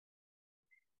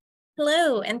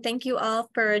Hello, and thank you all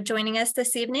for joining us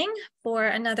this evening for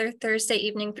another Thursday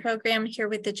evening program here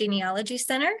with the Genealogy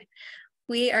Center.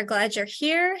 We are glad you're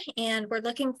here, and we're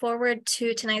looking forward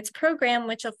to tonight's program,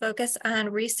 which will focus on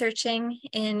researching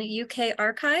in UK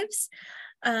archives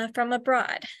from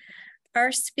abroad.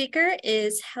 Our speaker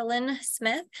is Helen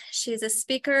Smith. She's a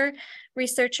speaker,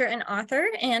 researcher, and author,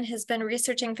 and has been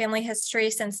researching family history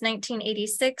since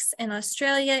 1986 in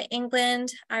Australia,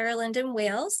 England, Ireland, and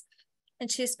Wales. And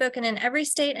she's spoken in every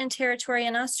state and territory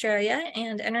in Australia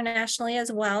and internationally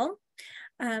as well.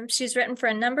 She's written for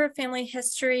a number of family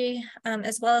history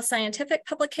as well as scientific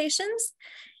publications,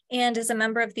 and is a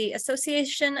member of the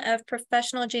Association of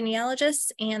Professional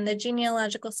Genealogists and the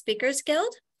Genealogical Speakers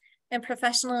Guild. And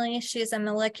professionally, she's a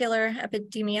molecular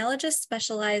epidemiologist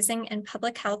specializing in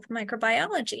public health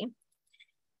microbiology.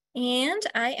 And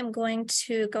I am going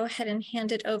to go ahead and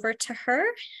hand it over to her,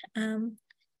 and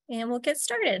we'll get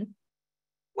started.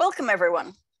 Welcome,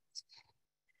 everyone.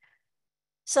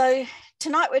 So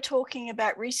tonight we're talking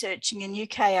about researching in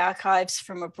UK archives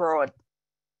from abroad.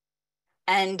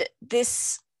 And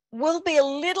this will be a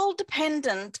little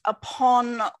dependent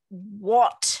upon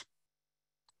what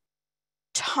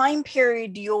time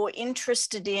period you're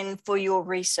interested in for your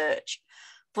research.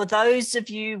 For those of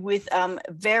you with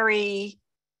very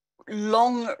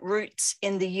long roots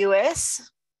in the US,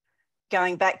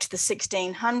 going back to the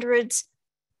 1600s,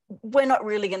 we're not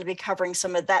really going to be covering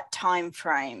some of that time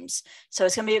frames. So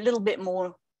it's going to be a little bit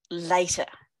more later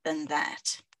than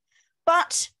that.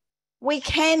 But we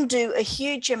can do a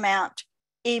huge amount,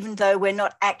 even though we're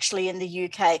not actually in the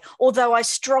UK. Although I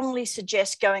strongly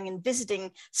suggest going and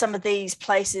visiting some of these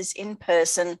places in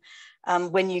person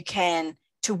when you can,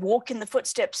 to walk in the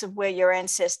footsteps of where your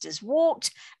ancestors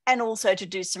walked, and also to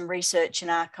do some research in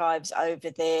archives over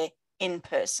there in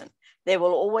person. There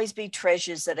will always be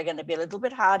treasures that are going to be a little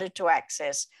bit harder to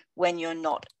access when you're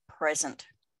not present.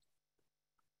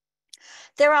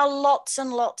 There are lots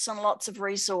and lots and lots of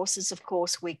resources, of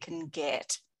course, we can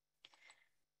get.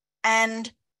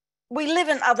 And we live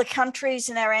in other countries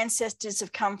and our ancestors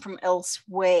have come from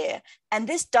elsewhere. And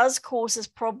this does cause us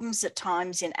problems at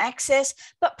times in access,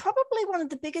 but probably one of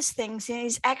the biggest things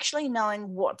is actually knowing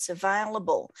what's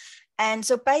available. And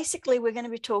so basically, we're going to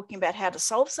be talking about how to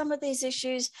solve some of these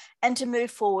issues and to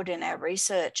move forward in our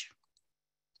research.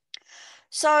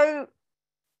 So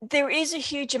there is a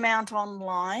huge amount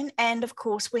online. And of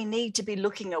course, we need to be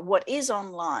looking at what is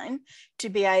online to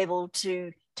be able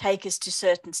to take us to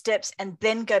certain steps and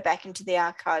then go back into the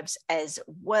archives as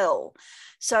well.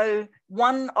 So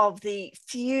one of the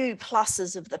few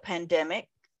pluses of the pandemic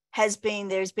has been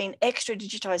there's been extra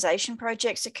digitization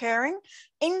projects occurring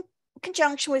in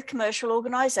conjunction with commercial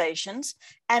organisations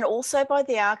and also by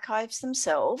the archives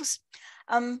themselves.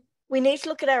 We need to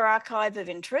look at our archive of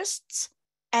interests,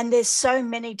 and there's so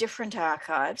many different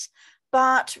archives,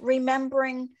 but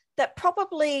remembering that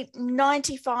probably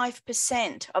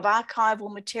 95% of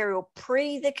archival material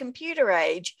pre the computer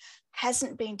age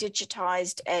hasn't been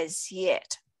digitised as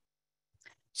yet.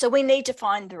 So we need to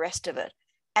find the rest of it.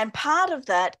 And part of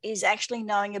that is actually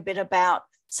knowing a bit about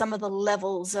some of the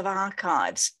levels of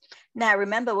archives. Now,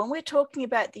 remember, when we're talking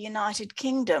about the United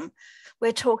Kingdom,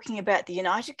 we're talking about the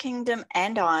United Kingdom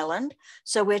and Ireland.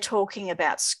 So we're talking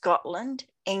about Scotland,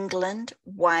 England,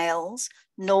 Wales,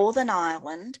 Northern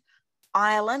Ireland,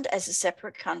 Ireland as a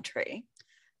separate country,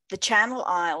 the Channel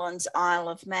Islands, Isle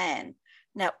of Man.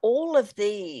 Now, all of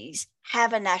these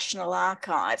have a national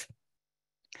archive,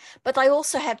 but they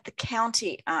also have the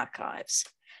county archives.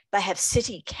 They have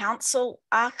city council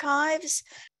archives.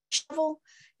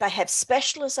 They have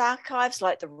specialist archives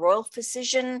like the Royal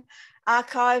Physician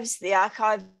Archives, the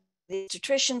Archive of the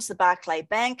Obstetricians, the Barclay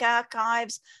Bank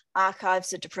Archives,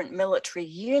 archives of different military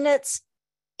units.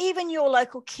 Even your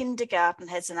local kindergarten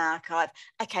has an archive.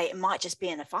 Okay, it might just be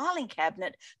in a filing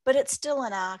cabinet, but it's still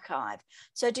an archive.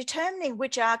 So determining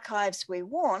which archives we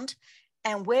want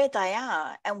and where they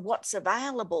are and what's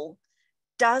available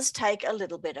does take a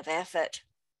little bit of effort.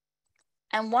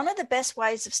 And one of the best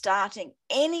ways of starting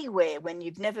anywhere when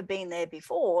you've never been there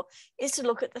before is to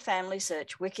look at the Family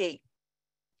Search Wiki,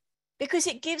 because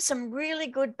it gives some really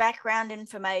good background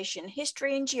information,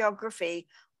 history and geography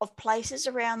of places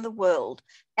around the world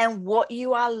and what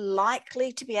you are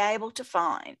likely to be able to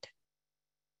find.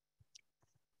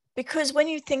 Because when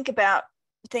you think about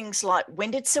things like,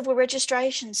 when did civil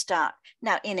registration start?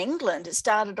 Now, in England, it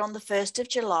started on the 1st of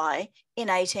July in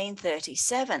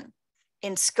 1837.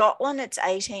 In Scotland, it's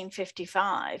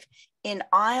 1855. In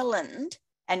Ireland,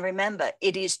 and remember,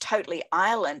 it is totally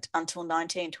Ireland until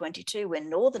 1922 when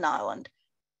Northern Ireland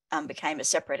became a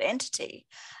separate entity,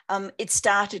 it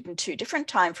started in two different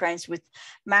timeframes, with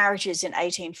marriages in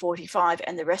 1845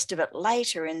 and the rest of it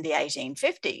later in the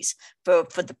 1850s for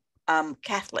the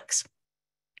Catholics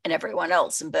and everyone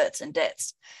else, and births and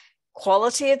deaths.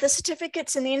 Quality of the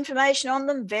certificates and the information on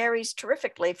them varies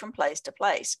terrifically from place to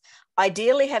place.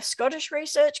 Ideally have Scottish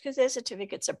research because their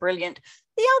certificates are brilliant.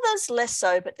 The others less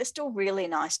so, but they're still really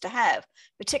nice to have,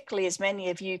 particularly as many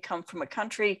of you come from a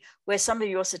country where some of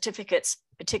your certificates,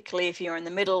 particularly if you're in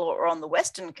the middle or on the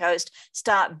western coast,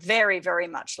 start very, very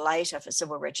much later for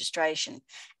civil registration.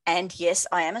 And yes,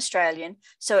 I am Australian,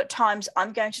 so at times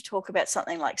I'm going to talk about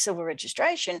something like civil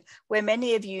registration, where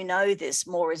many of you know this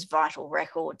more as vital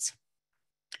records.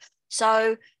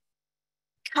 So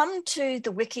come to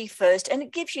the wiki first, and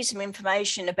it gives you some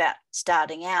information about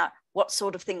starting out, what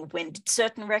sort of thing, when did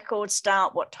certain records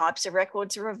start, what types of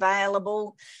records are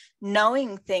available,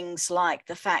 knowing things like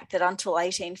the fact that until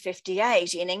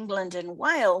 1858 in England and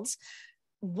Wales,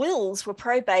 wills were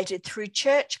probated through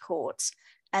church courts,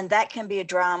 and that can be a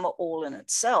drama all in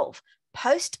itself.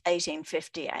 Post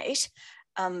 1858,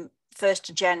 1st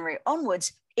of January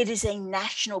onwards, it is a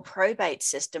national probate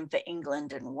system for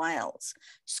England and Wales.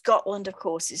 Scotland, of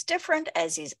course, is different,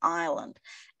 as is Ireland.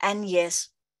 And yes,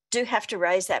 do have to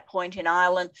raise that point in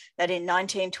Ireland that in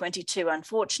 1922,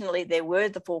 unfortunately, there were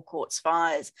the Four Courts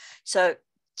fires. So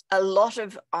a lot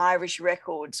of Irish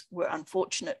records were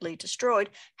unfortunately destroyed.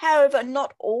 However,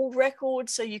 not all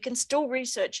records, so you can still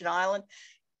research in Ireland.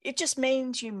 It just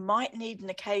means you might need an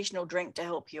occasional drink to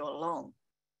help you along.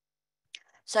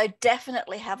 So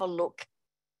definitely have a look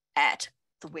at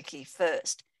the wiki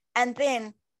first, and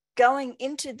then going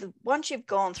into once you've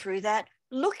gone through that,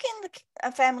 look in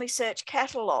the family search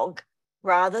catalog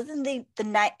rather than the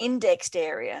indexed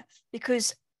area,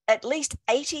 because at least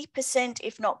 80%,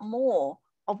 if not more,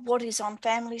 of what is on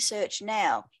family search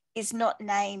now is not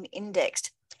name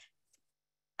indexed.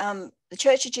 The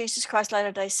Church of Jesus Christ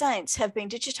Latter-day Saints have been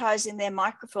digitizing their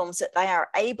microfilms that they are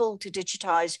able to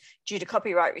digitize due to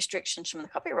copyright restrictions from the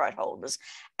copyright holders,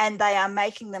 and they are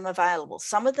making them available.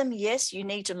 Some of them, yes, you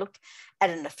need to look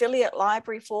at an affiliate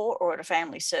library for, or at a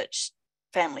family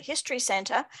history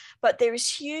center, but there is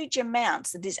huge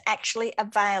amounts that is actually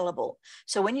available.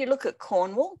 So when you look at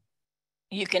Cornwall,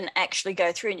 you can actually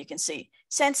go through and you can see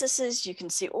censuses, you can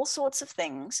see all sorts of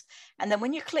things. And then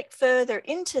when you click further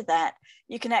into that,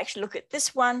 you can actually look at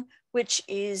this one, which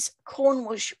is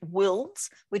Cornwall wills,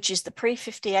 which is the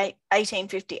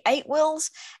pre-1858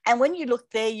 wills. And when you look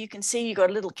there, you can see you've got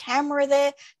a little camera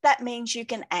there. That means you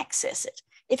can access it.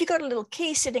 If you've got a little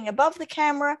key sitting above the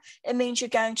camera, it means you're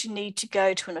going to need to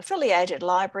go to an affiliated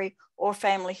library or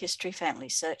family history, family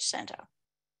search center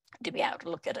to be able to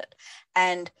look at it.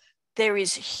 And there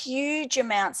is huge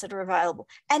amounts that are available.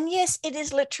 And yes, it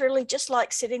is literally just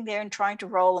like sitting there and trying to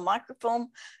roll a microfilm,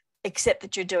 except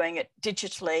that you're doing it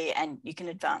digitally and you can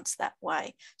advance that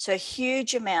way. So a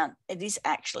huge amount, it is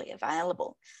actually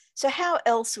available. So how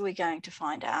else are we going to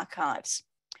find archives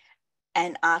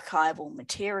and archival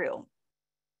material?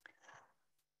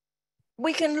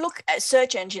 We can look at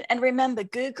search engine, and remember,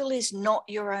 Google is not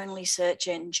your only search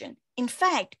engine. In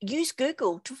fact, use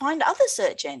Google to find other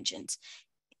search engines.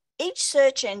 Each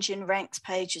search engine ranks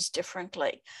pages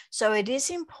differently. So it is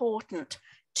important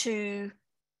to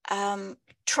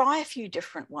try a few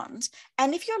different ones.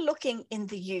 And if you're looking in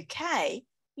the UK,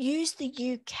 use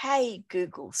the UK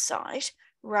Google site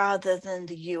rather than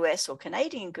the US or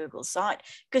Canadian Google site,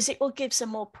 because it will give some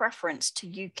more preference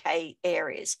to UK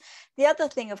areas. The other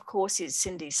thing, of course, is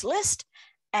Cindy's List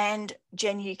and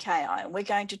Gen UKI, and we're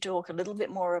going to talk a little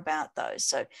bit more about those.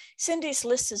 So Cindy's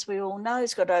List, as we all know,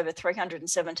 has got over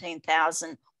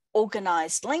 317,000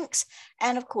 organised links.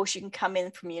 And of course, you can come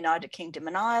in from United Kingdom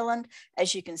and Ireland.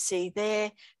 As you can see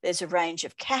there, there's a range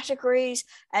of categories,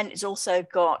 and it's also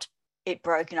got it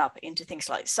broken up into things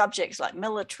like subjects like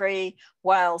military,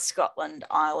 Wales, Scotland,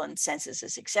 Ireland,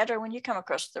 censuses, etc. When you come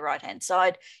across to the right-hand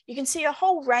side, you can see a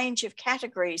whole range of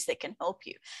categories that can help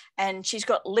you. And she's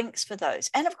got links for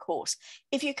those. And of course,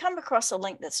 if you come across a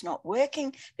link that's not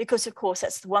working, because of course,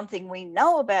 that's the one thing we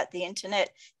know about the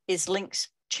internet is links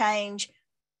change.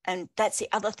 And that's the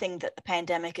other thing that the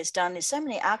pandemic has done is so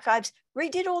many archives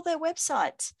redid all their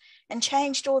websites and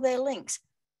changed all their links.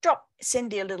 Drop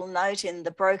Cindy a little note in the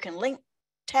broken link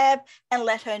tab and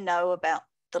let her know about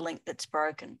the link that's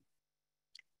broken,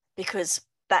 because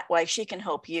that way she can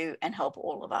help you and help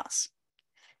all of us.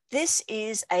 This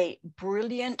is a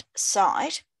brilliant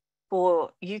site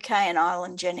for UK and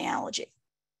Ireland genealogy.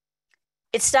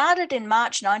 It started in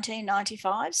March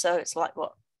 1995, so it's like,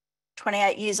 what,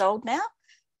 28 years old now?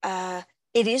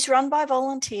 It is run by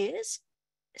volunteers.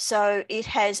 So it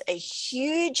has a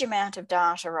huge amount of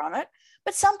data on it,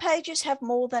 but some pages have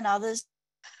more than others,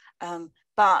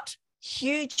 but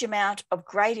huge amount of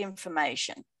great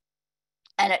information.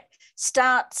 And it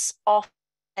starts off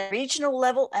at regional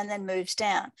level and then moves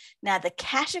down. Now, the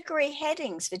category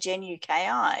headings for Gen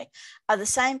UKI are the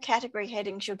same category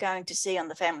headings you're going to see on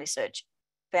the Family Search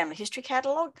Family History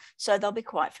Catalogue, so they'll be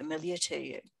quite familiar to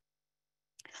you.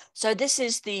 So this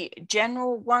is the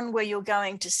general one where you're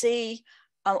going to see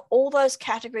all those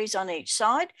categories on each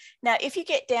side. Now, if you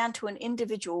get down to an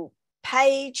individual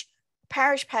page,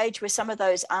 parish page where some of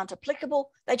those aren't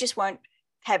applicable, they just won't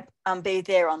have be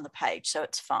there on the page, so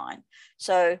it's fine.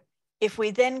 So if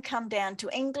we then come down to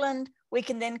England, we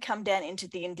can then come down into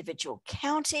the individual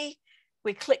county.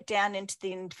 We click down into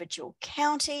the individual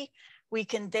county. We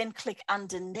can then click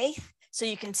underneath, so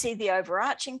you can see the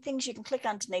overarching things. You can click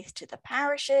underneath to the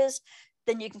parishes.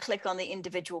 Then you can click on the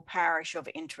individual parish of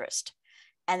interest.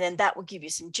 And then that will give you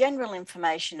some general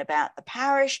information about the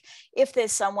parish. If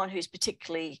there's someone who's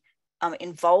particularly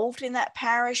involved in that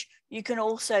parish, you can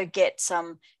also get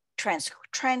some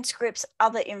transcripts,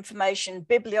 other information,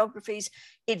 bibliographies.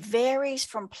 It varies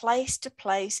from place to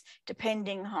place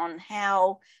depending on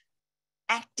how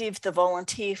active the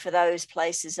volunteer for those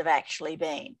places have actually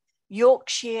been.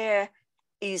 Yorkshire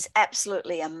is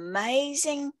absolutely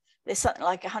amazing. There's something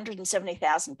like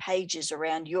 170,000 pages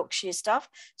around Yorkshire stuff.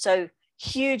 So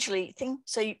hugely thing.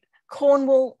 So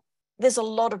Cornwall, there's a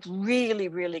lot of really,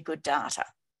 really good data.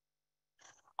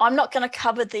 I'm not going to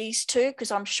cover these two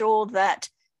because I'm sure that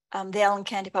the Allen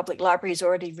County Public Library has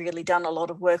already really done a lot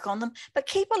of work on them, but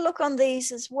keep a look on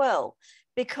these as well,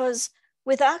 because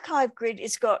with Archive Grid,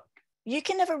 it's got, you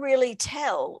can never really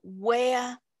tell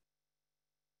where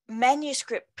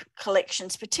manuscript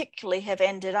collections particularly have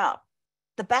ended up.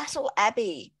 The Battle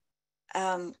Abbey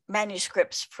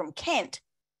manuscripts from Kent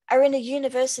are in a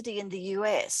university in the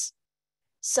US.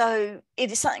 So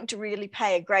it is something to really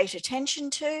pay a great attention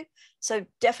to. So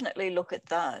definitely look at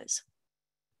those.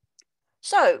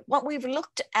 So what we've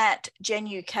looked at Gen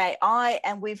UKI,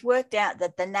 and we've worked out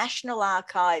that the National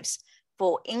Archives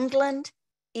for England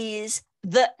is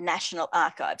the National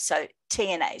Archives, so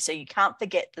TNA, so you can't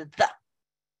forget the.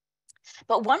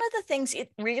 But one of the things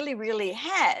it really, really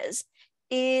has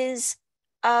is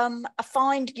a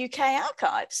Find UK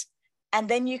Archives. And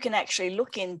then you can actually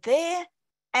look in there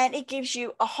and it gives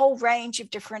you a whole range of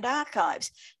different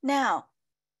archives. Now,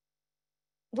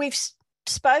 we've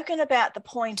spoken about the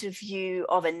point of view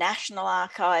of a national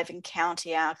archive and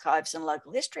county archives and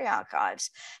local history archives,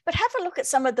 but have a look at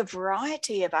some of the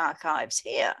variety of archives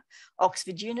here.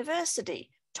 Oxford University,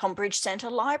 Tonbridge Centre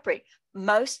Library.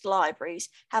 Most libraries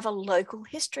have a local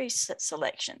history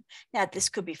selection. Now, this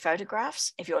could be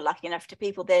photographs, if you're lucky enough to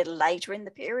people there later in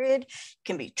the period. It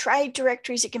can be trade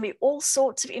directories. It can be all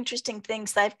sorts of interesting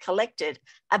things they've collected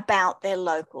about their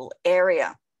local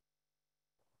area.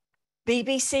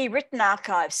 BBC Written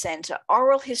Archive Centre,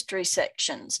 oral history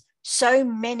sections, so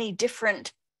many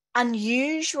different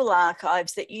unusual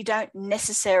archives that you don't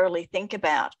necessarily think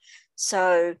about.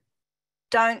 So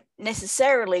don't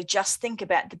necessarily just think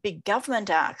about the big government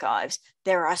archives.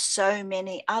 There are so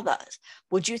many others.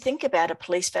 Would you think about a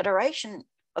Police Federation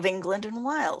of England and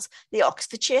Wales, the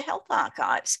Oxfordshire Health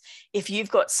Archives? If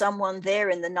you've got someone there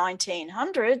in the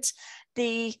 1900s,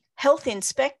 the health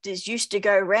inspectors used to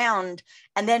go around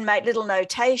and then make little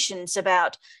notations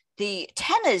about the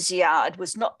tanner's yard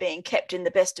was not being kept in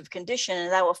the best of condition,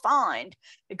 and they were fined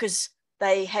because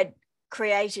they had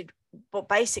created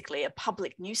basically a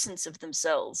public nuisance of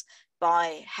themselves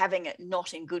by having it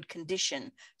not in good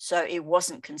condition, so it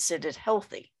wasn't considered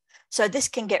healthy. So this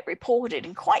can get reported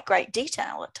in quite great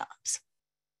detail at times.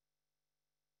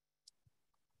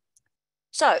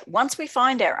 So once we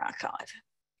find our archive,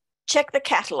 check the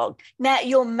catalogue. Now,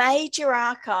 your major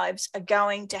archives are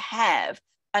going to have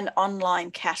an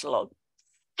online catalogue.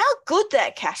 How good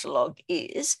that catalogue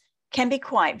is can be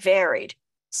quite varied.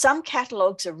 Some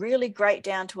catalogues are really great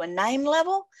down to a name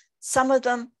level. Some of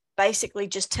them basically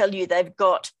just tell you they've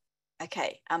got,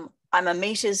 okay, I'm a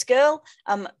meters girl,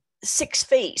 6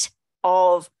 feet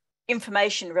of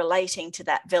information relating to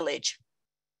that village.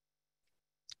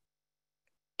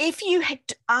 If you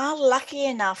are lucky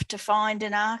enough to find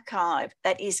an archive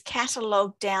that is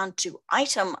catalogued down to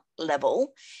item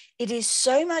level, it is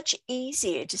so much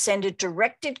easier to send a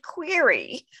directed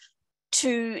query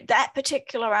to that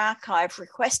particular archive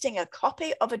requesting a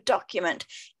copy of a document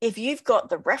if you've got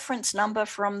the reference number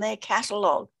from their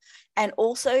catalogue, and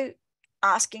also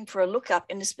asking for a lookup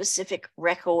in a specific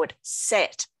record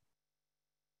set.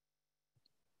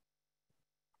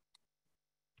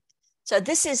 So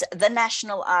this is the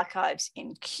National Archives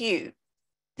in Kew.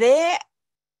 Their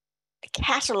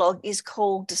catalogue is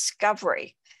called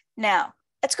Discovery. Now,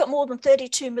 it's got more than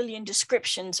 32 million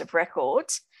descriptions of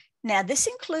records. Now, this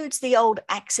includes the old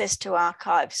Access to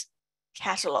Archives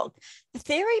catalogue. The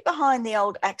theory behind the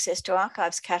old Access to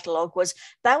Archives catalogue was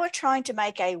they were trying to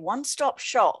make a one-stop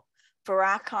shop for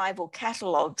archival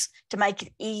catalogues to make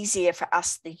it easier for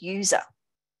us, the user.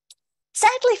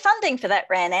 Sadly, funding for that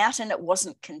ran out and it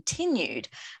wasn't continued,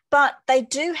 but they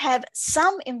do have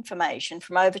some information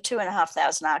from over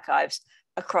 2,500 archives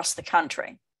across the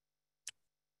country.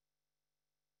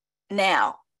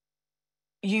 Now,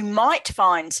 you might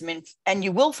find some, and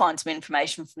you will find some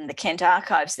information from the Kent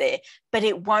Archives there, but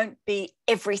it won't be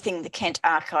everything the Kent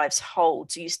Archives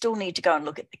hold. So you still need to go and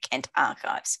look at the Kent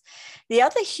Archives. The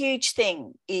other huge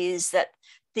thing is that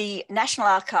the National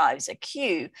Archives, a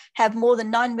Kew, have more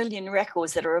than 9 million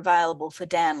records that are available for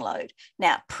download.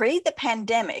 Now, pre the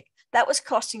pandemic, that was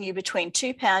costing you between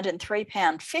 £2 and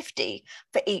 £3.50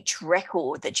 for each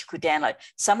record that you could download.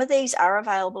 Some of these are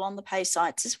available on the pay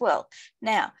sites as well.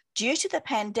 Now, due to the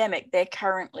pandemic, they're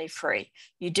currently free.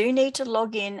 You do need to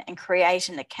log in and create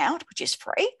an account, which is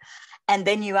free, and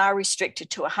then you are restricted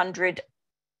to 100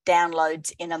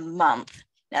 downloads in a month.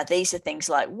 Now, these are things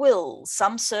like wills,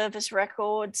 some service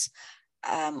records,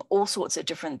 all sorts of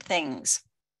different things.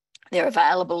 They're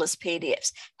available as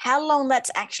PDFs. How long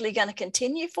that's actually going to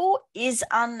continue for is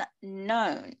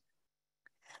unknown.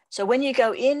 So when you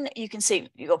go in, you can see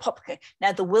you've got pop.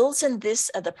 Now, the wills in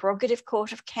this are the Prerogative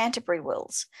Court of Canterbury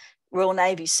wills, Royal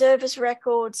Navy service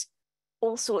records,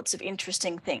 all sorts of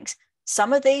interesting things.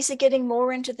 Some of these are getting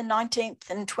more into the 19th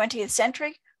and 20th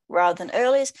century rather than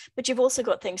earlier, but you've also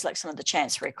got things like some of the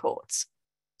Chancery courts.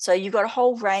 So you've got a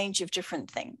whole range of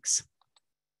different things.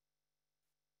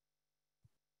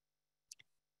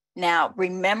 Now,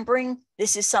 remembering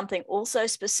this is something also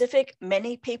specific,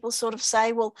 many people sort of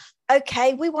say, well,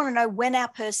 okay, we want to know when our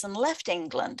person left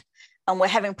England and we're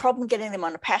having a problem getting them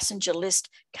on a passenger list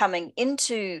coming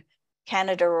into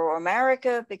Canada or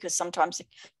America because sometimes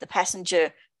the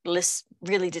passenger list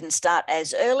really didn't start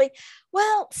as early.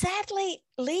 Well, sadly,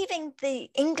 leaving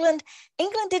England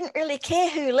didn't really care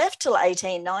who left till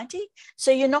 1890.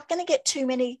 So you're not going to get too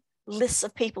many lists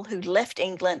of people who left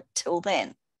England till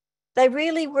then. They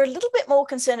really were a little bit more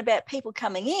concerned about people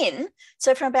coming in.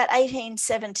 So from about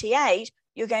 1878,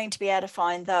 you're going to be able to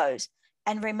find those.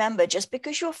 And remember, just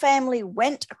because your family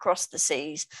went across the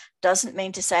seas doesn't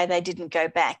mean to say they didn't go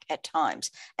back at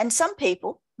times. And some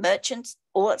people, merchants,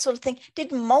 all that sort of thing,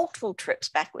 did multiple trips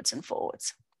backwards and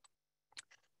forwards.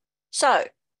 So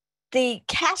the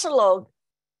catalogue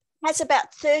has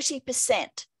about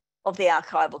 30% of the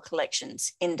archival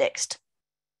collections indexed.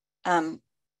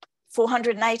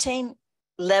 418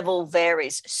 level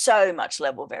varies, so much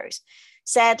level varies.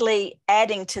 Sadly,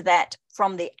 adding to that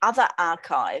from the other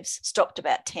archives stopped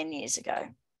about 10 years ago.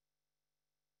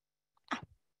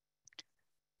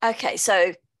 Okay,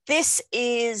 so this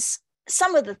is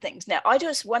some of the things. Now, I do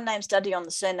a one name study on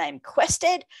the surname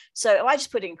Quested. So I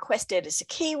just put in Quested as a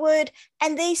keyword,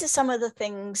 and these are some of the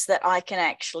things that I can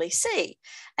actually see.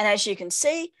 And as you can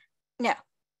see, now,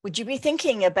 would you be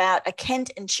thinking about a Kent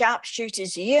and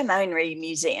Sharpshooters Yeomanry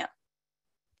Museum?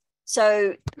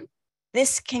 So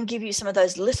this can give you some of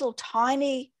those little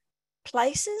tiny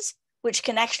places which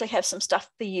can actually have some stuff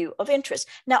for you of interest.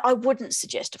 Now, I wouldn't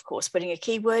suggest, of course, putting a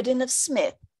keyword in of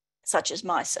Smith, such as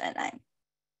my surname.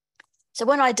 So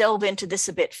when I delve into this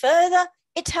a bit further,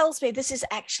 it tells me this is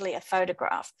actually a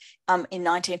photograph in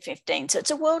 1915. So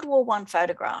it's a World War I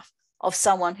photograph of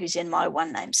someone who's in my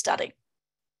one name study.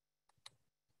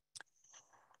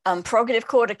 Prerogative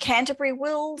Court of Canterbury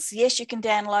wills, yes, you can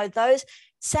download those.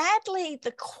 Sadly,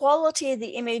 the quality of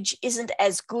the image isn't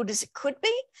as good as it could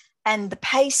be, and the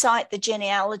pay site, The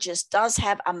Genealogist, does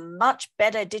have a much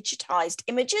better digitized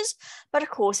images, but of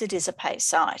course it is a pay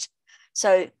site.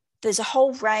 So there's a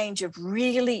whole range of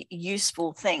really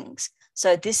useful things.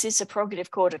 So this is a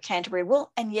Prerogative Court of Canterbury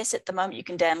will, and yes, at the moment you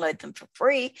can download them for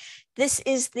free. This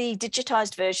is the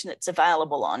digitized version that's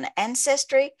available on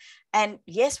Ancestry. And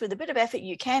yes, with a bit of effort,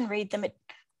 you can read them,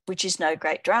 which is no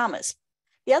great dramas.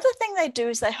 The other thing they do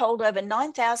is they hold over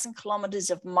 9,000 kilometres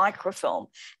of microfilm,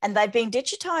 and they've been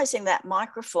digitizing that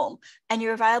microfilm, and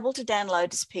you're available to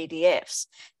download as PDFs.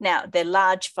 Now, they're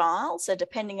large files, so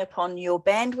depending upon your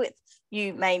bandwidth,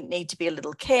 you may need to be a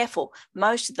little careful.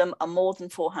 Most of them are more than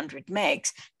 400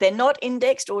 megs. They're not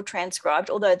indexed or transcribed,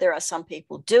 although there are some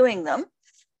people doing them,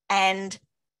 and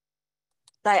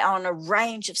they are on a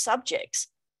range of subjects.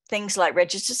 Things like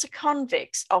registers of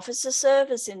convicts, officer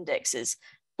service indexes,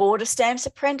 border stamps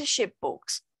apprenticeship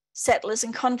books, settlers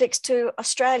and convicts to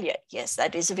Australia. Yes,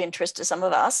 that is of interest to some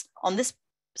of us on this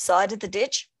side of the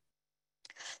ditch.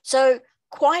 So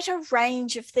quite a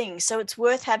range of things. So it's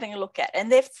worth having a look at,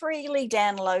 and they're freely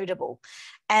downloadable.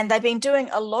 And they've been doing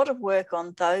a lot of work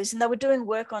on those, and they were doing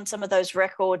work on some of those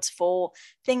records for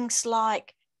things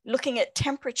like looking at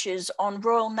temperatures on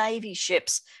Royal Navy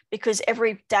ships, because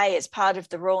every day, as part of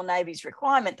the Royal Navy's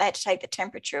requirement, they had to take the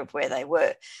temperature of where they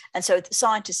were. And so the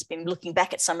scientists have been looking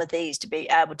back at some of these to be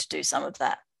able to do some of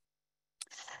that.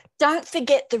 Don't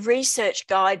forget the research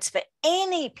guides for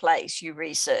any place you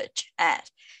research at.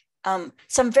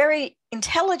 Some very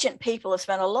intelligent people have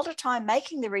spent a lot of time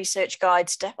making the research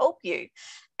guides to help you.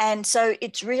 And so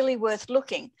it's really worth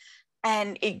looking.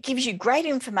 And it gives you great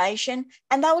information,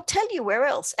 and they will tell you where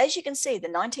else. As you can see,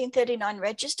 the 1939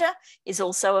 register is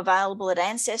also available at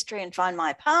Ancestry and Find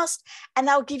My Past, and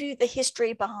they'll give you the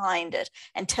history behind it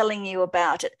and telling you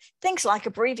about it. Things like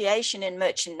abbreviation in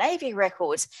Merchant Navy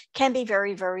records can be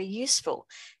very, very useful.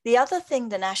 The other thing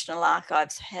the National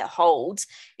Archives holds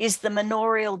is the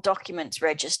Manorial Documents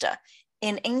Register.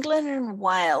 In England and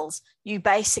Wales, you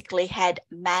basically had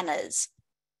manors,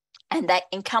 and that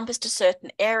encompassed a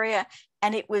certain area,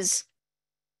 and it was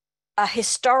a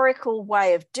historical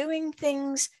way of doing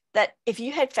things that if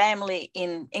you had family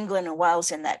in England and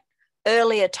Wales in that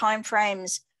earlier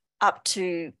timeframes up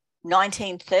to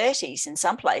 1930s in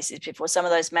some places, before some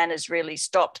of those manors really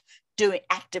stopped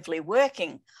actively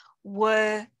working,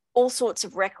 were all sorts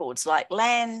of records like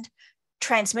land,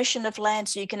 transmission of land,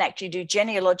 so you can actually do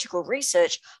genealogical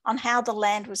research on how the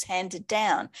land was handed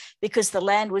down, because the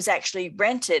land was actually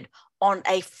rented on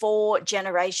a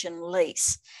 4-generation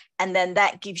lease. And then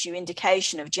that gives you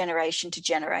indication of generation to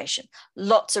generation.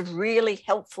 Lots of really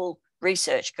helpful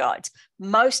research guides.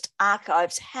 Most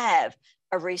archives have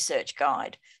a research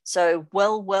guide. So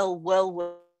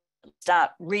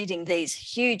start reading these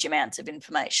huge amounts of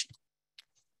information.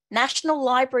 National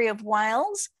Library of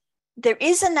Wales. There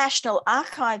is a National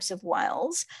Archives of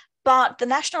Wales, but the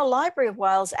National Library of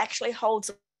Wales actually holds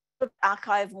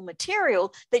archival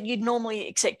material that you'd normally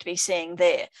expect to be seeing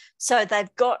there. So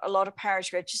they've got a lot of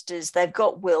parish registers, they've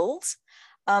got wills.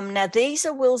 Now, these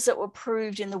are wills that were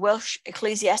proved in the Welsh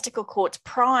ecclesiastical courts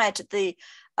prior to the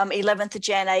 11th of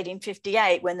Jan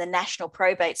 1858, when the national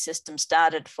probate system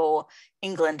started for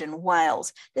England and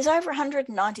Wales. There's over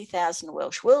 190,000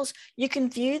 Welsh wills. You can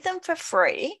view them for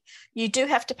free. You do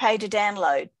have to pay to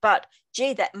download, but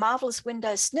gee, that marvelous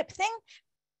Windows snip thing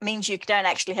means you don't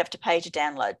actually have to pay to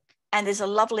download. And there's a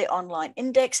lovely online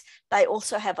index. They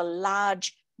also have a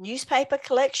large newspaper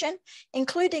collection,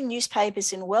 including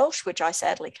newspapers in Welsh, which I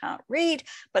sadly can't read,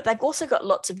 but they've also got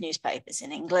lots of newspapers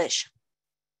in English.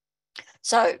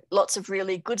 So lots of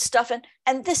really good stuff.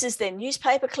 And this is their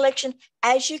newspaper collection.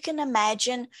 As you can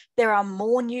imagine, there are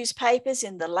more newspapers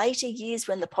in the later years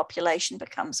when the population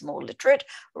becomes more literate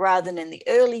rather than in the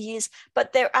early years,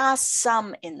 but there are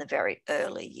some in the very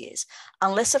early years.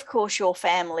 Unless, of course, your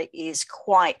family is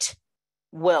quite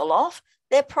well off,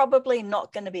 they're probably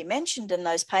not going to be mentioned in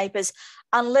those papers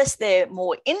unless they're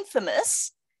more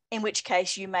infamous, in which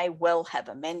case you may well have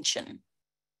a mention.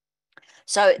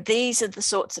 So these are the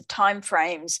sorts of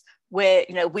timeframes where,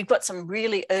 you know, we've got some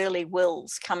really early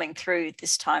wills coming through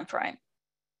this timeframe.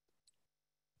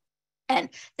 And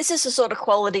this is the sort of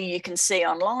quality you can see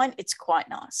online. It's quite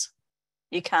nice.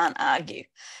 You can't argue.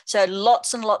 So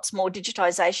lots and lots more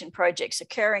digitization projects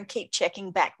occurring. Keep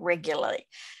checking back regularly.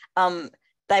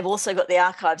 They've also got the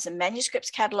Archives and Manuscripts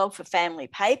catalogue for family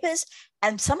papers,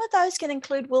 and some of those can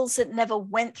include wills that never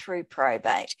went through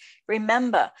probate.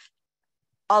 Remember,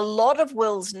 a lot of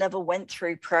wills never went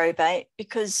through probate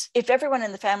because if everyone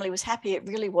in the family was happy, it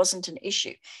really wasn't an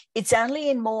issue. It's only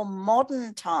in more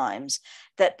modern times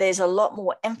that there's a lot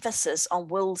more emphasis on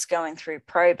wills going through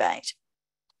probate.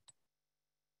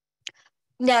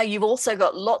 Now, you've also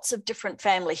got lots of different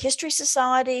family history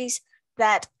societies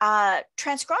that are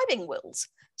transcribing wills.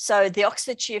 So the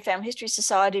Oxfordshire Family History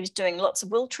Society is doing lots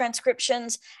of will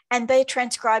transcriptions, and they're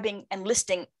transcribing and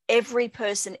listing every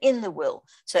person in the will.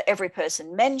 So every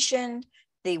person mentioned,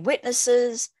 the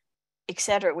witnesses,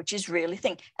 etc., which is really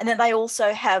thing. And then they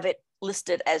also have it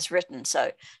listed as written. So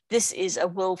this is a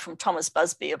will from Thomas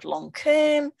Busby of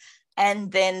Longcombe,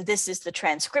 and then this is the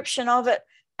transcription of it,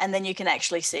 and then you can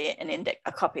actually see an index,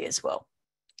 a copy as well.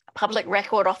 Public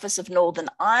Record Office of Northern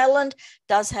Ireland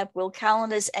does have will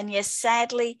calendars. And yes,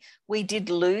 sadly, we did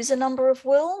lose a number of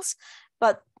wills,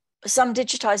 but some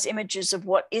digitized images of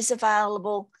what is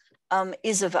available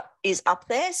is up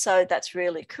there. So that's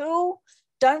really cool.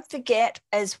 Don't forget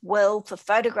as well for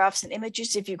photographs and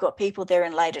images if you've got people there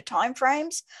in later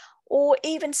timeframes, or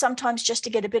even sometimes just to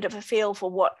get a bit of a feel for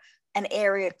what an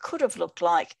area could have looked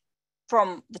like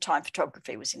from the time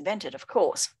photography was invented, of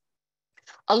course.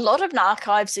 A lot of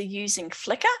archives are using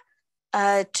Flickr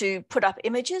to put up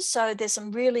images. So there's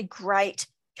some really great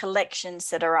collections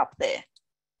that are up there.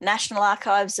 National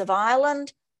Archives of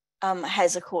Ireland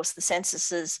has, of course, the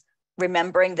censuses,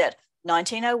 remembering that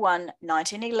 1901,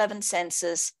 1911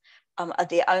 census are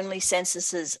the only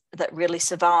censuses that really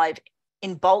survive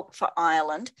in bulk for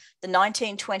Ireland. The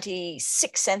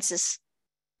 1926 census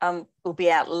will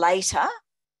be out later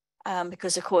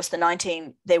because, of course, there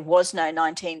was no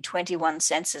 1921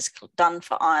 census done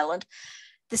for Ireland.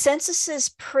 The censuses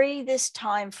pre this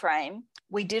time frame,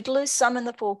 we did lose some in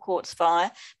the Four Courts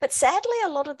fire, but sadly, a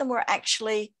lot of them were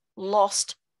actually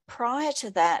lost prior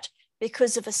to that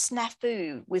because of a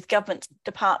snafu with government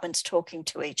departments talking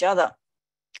to each other.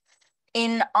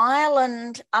 In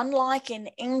Ireland, unlike in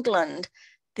England,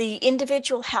 the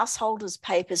individual householders'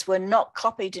 papers were not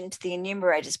copied into the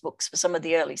enumerators' books for some of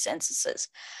the early censuses.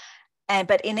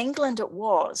 But in England, it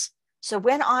was. So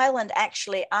when Ireland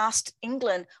actually asked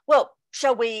England, well,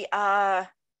 shall we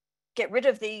get rid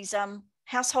of these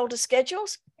householder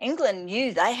schedules? England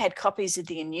knew they had copies of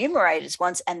the enumerators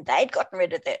once, and they'd gotten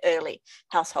rid of their early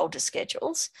householder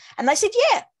schedules. And they said,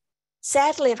 yeah.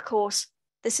 Sadly, of course,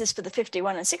 this is for the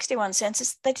 51 and 61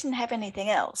 census. They didn't have anything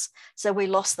else. So we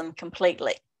lost them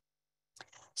completely.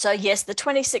 So yes, the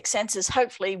 26 census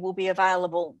hopefully will be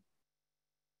available,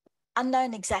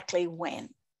 unknown exactly when,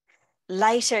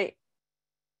 later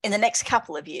in the next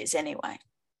couple of years anyway.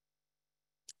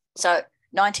 So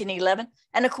 1911.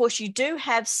 And of course, you do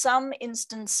have some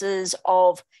instances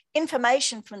of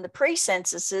information from the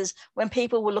pre-censuses when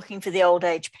people were looking for the old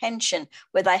age pension,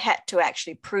 where they had to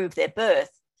actually prove their birth,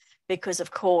 because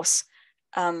of course,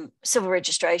 civil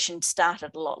registration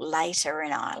started a lot later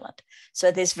in Ireland.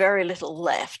 So there's very little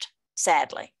left,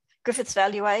 sadly. Griffith's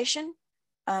valuation.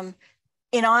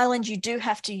 In Ireland, you do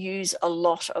have to use a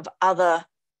lot of other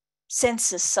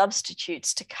census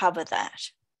substitutes to cover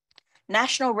that.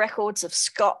 National Records of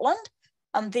Scotland.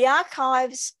 The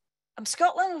archives,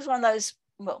 Scotland was one of those,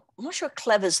 well, I'm not sure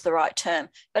clever's the right term,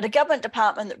 but a government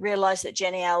department that realised that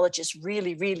genealogists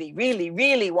really, really, really,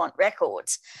 really want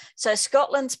records. So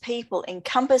Scotland's people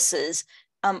encompasses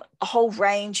a whole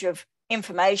range of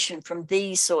information from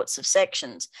these sorts of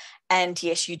sections. And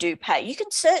yes, you do pay. You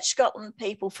can search Scotland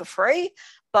people for free,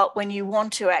 but when you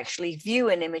want to actually view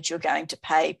an image, you're going to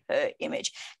pay per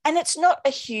image. And it's not a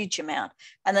huge amount.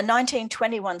 And the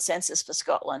 1921 census for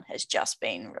Scotland has just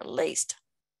been released.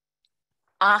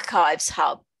 Archives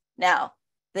Hub. Now,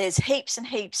 there's heaps and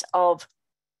heaps of,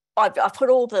 I've put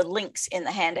all the links in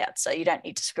the handout, so you don't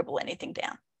need to scribble anything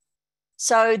down.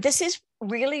 So this is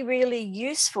really, really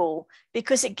useful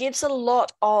because it gives a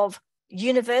lot of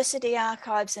university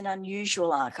archives and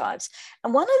unusual archives.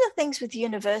 And one of the things with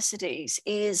universities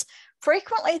is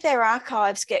frequently their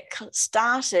archives get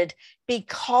started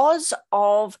because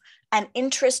of an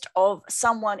interest of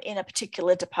someone in a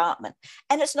particular department.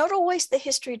 And it's not always the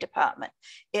history department.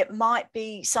 It might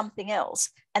be something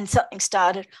else and something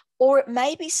started, or it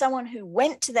may be someone who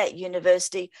went to that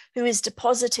university who is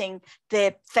depositing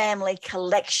their family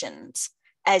collections,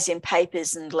 as in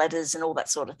papers and letters and all that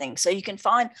sort of thing. So you can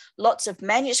find lots of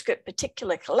manuscript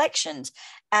particular collections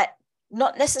at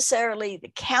not necessarily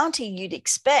the county you'd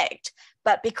expect,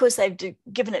 but because they've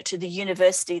given it to the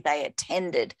university they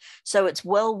attended. So it's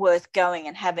well worth going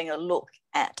and having a look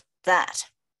at that.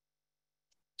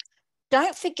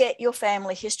 Don't forget your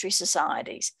family history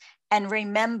societies. And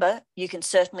remember, you can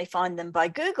certainly find them by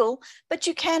Google, but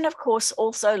you can, of course,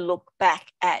 also look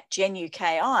back at Gen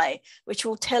UKI, which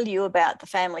will tell you about the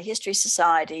family history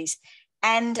societies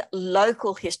and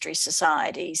local history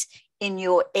societies in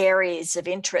your areas of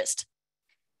interest.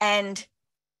 And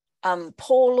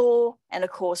poor law, and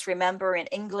of course, remember in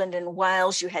England and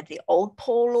Wales, you had the old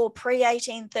poor law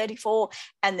pre-1834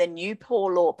 and the new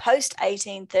poor law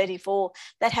post-1834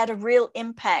 that had a real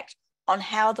impact on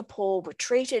how the poor were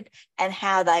treated and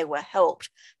how they were helped.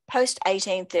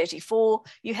 Post-1834,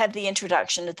 you have the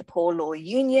introduction of the poor law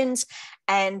unions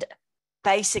and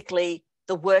basically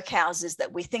the workhouses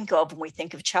that we think of when we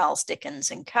think of Charles Dickens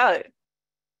and co.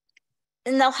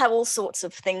 And they'll have all sorts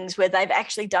of things where they've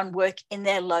actually done work in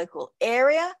their local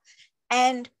area.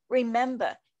 And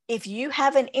remember, if you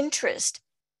have an interest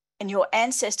and your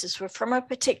ancestors were from a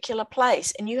particular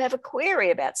place and you have a query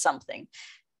about something,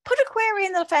 put a query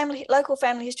in the local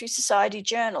family history society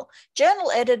journal.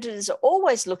 Journal editors are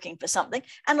always looking for something,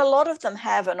 and a lot of them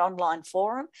have an online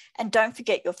forum. And don't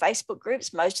forget your Facebook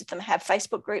groups. Most of them have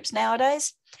Facebook groups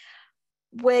nowadays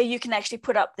where you can actually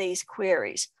put up these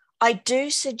queries. I do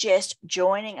suggest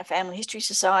joining a family history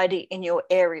society in your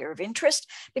area of interest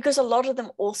because a lot of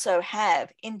them also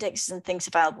have indexes and things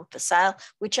available for sale,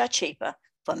 which are cheaper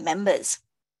for members.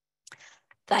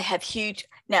 They have huge,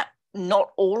 now,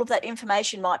 not all of that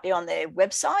information might be on their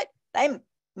website. They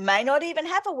may not even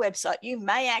have a website. You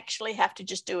may actually have to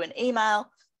just do an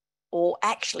email or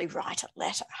actually write a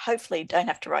letter. Hopefully you don't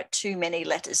have to write too many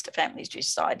letters to family history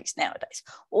societies nowadays,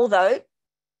 although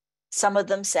some of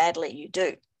them, sadly, you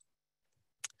do.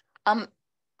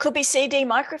 Could be CD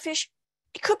microfiche.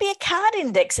 It could be a card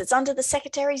index that's under the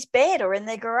secretary's bed or in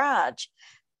their garage.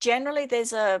 Generally,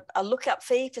 there's a lookup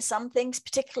fee for some things,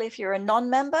 particularly if you're a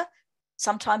non-member,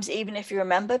 sometimes even if you're a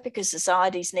member, because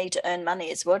societies need to earn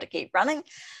money as well to keep running.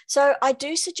 So I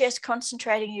do suggest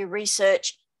concentrating your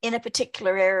research in a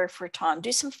particular area for a time.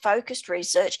 Do some focused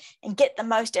research and get the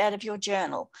most out of your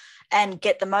journal and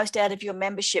get the most out of your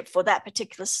membership for that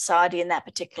particular society in that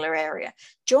particular area.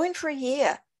 Join for a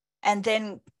year and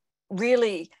then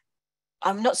really,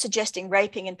 I'm not suggesting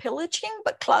raping and pillaging,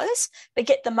 but close, but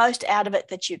get the most out of it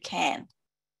that you can.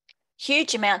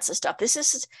 Huge amounts of stuff.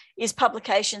 This is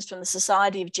publications from the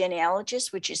Society of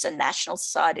Genealogists, which is a national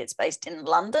society. It's based in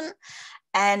London.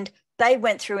 And they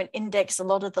went through and indexed a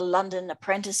lot of the London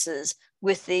apprentices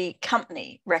with the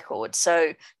company records.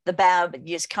 So the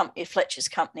Bowers Company, Fletcher's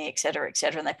Company, et cetera,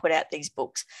 and they put out these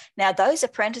books. Now, those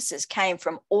apprentices came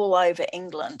from all over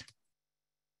England.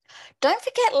 Don't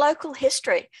forget local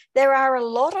history. There are a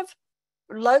lot of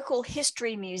local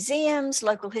history museums,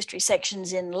 local history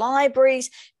sections in libraries,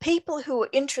 people who are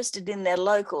interested in their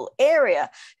local area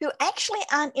who actually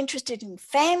aren't interested in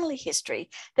family history.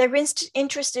 They're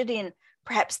interested in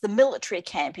perhaps the military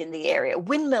camp in the area,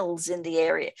 windmills in the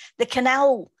area, the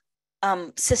canal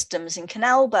systems and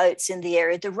canal boats in the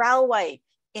area, the railway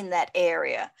in that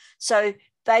area. So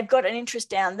they've got an interest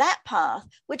down that path,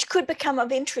 which could become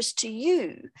of interest to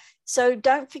you. So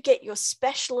don't forget your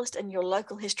specialist and your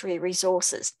local history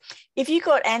resources. If you've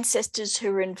got ancestors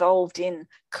who are involved in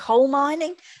coal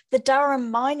mining, the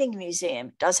Durham Mining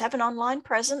Museum does have an online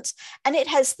presence, and it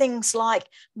has things like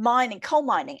coal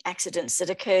mining accidents that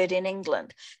occurred in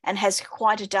England and has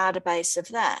quite a database of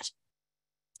that.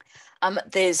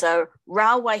 There's a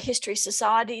railway history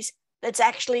societies that's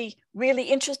actually really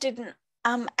interested in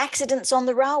accidents on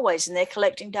the railways, and they're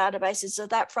collecting databases of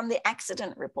that from the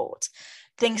accident reports.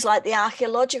 Things like the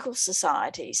archaeological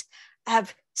societies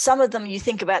have, some of them you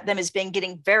think about them as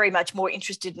getting very much more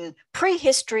interested in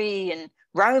prehistory and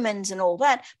Romans and all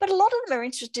that, but a lot of them are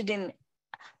interested in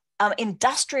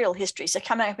industrial history, so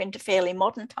coming up into fairly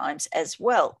modern times as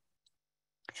well.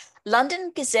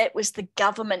 London Gazette was the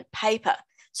government paper.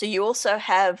 So you also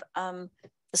have the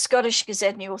Scottish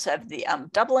Gazette and you also have the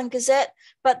Dublin Gazette,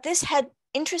 but this had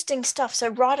interesting stuff. So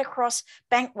right across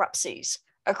bankruptcies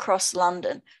across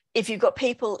London, if you've got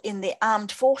people in the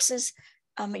armed forces,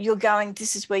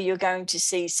 this is where you're going to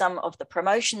see some of the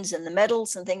promotions and the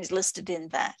medals and things listed in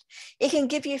that. It can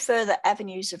give you further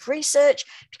avenues of research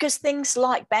because things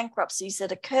like bankruptcies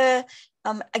that occur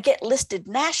get listed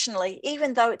nationally,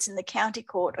 even though it's in the County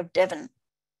Court of Devon.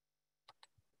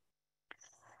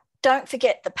 Don't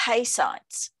forget the pay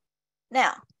sites.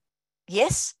 Now,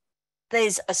 yes,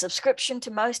 there's a subscription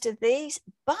to most of these,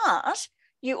 but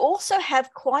you also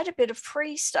have quite a bit of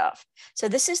free stuff. So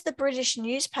this is the British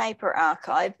Newspaper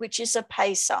Archive, which is a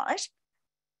pay site,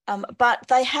 but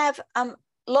they have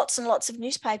lots and lots of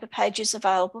newspaper pages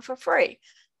available for free.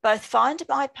 Both Find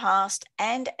My Past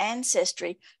and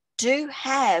Ancestry do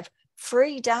have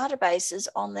free databases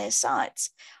on their sites.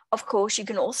 Of course, you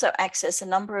can also access a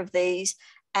number of these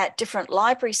at different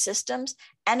library systems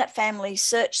and at family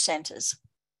search centres.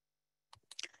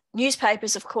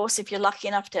 Newspapers, of course, if you're lucky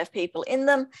enough to have people in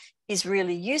them, is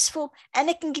really useful, and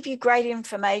it can give you great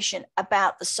information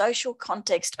about the social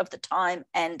context of the time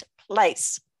and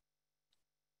place.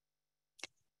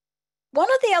 One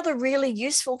of the other really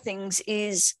useful things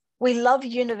is we love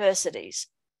universities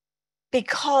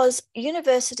because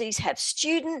universities have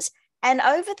students, and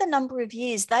over the number of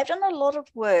years, they've done a lot of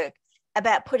work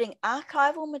about putting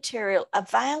archival material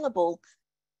available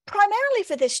primarily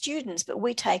for their students, but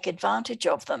we take advantage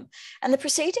of them. And the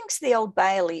Proceedings of the Old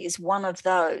Bailey is one of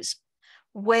those,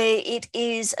 where it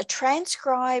is a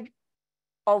transcribe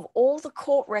of all the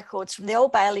court records from the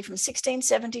Old Bailey from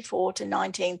 1674 to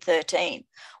 1913,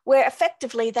 where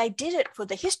effectively they did it for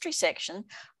the history section.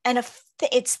 And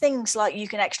it's things like you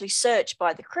can actually search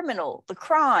by the criminal, the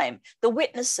crime, the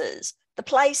witnesses, the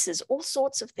places, all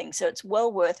sorts of things. So it's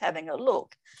well worth having a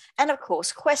look. And of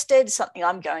course, QuestEd is something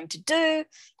I'm going to do,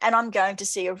 and I'm going to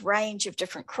see a range of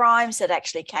different crimes that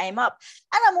actually came up.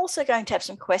 And I'm also going to have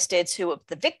some QuestEds who are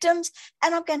the victims,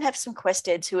 and I'm going to have some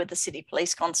QuestEds who are the city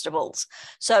police constables.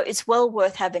 So it's well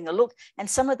worth having a look. And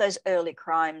some of those early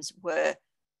crimes were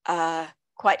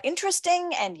quite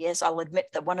interesting. And yes, I'll admit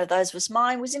that one of those was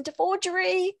mine, was into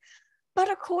forgery. But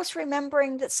of course,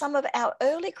 remembering that some of our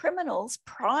early criminals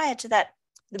prior to that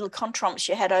little contretemps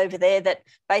you had over there that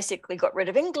basically got rid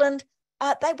of England,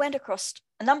 they went across,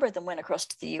 a number of them went across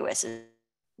to the US.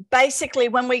 Basically,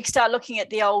 when we start looking at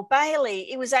the Old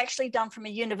Bailey, it was actually done from a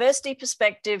university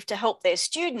perspective to help their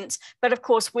students. But of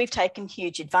course, we've taken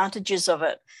huge advantages of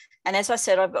it. And as I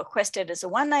said, I've got QuestEd as a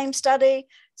one name study.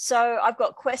 So I've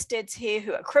got QuestEds here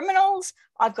who are criminals.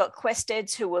 I've got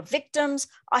QuestEds who are victims.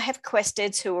 I have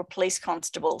QuestEds who are police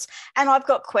constables. And I've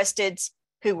got QuestEds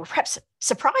who were perhaps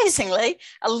surprisingly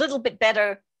a little bit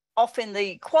better off in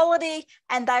the quality,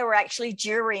 and they were actually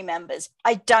jury members.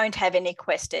 I don't have any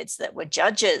QuestEds that were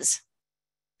judges.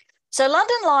 So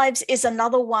London Lives is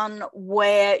another one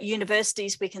where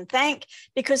universities we can thank,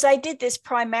 because they did this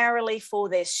primarily for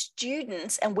their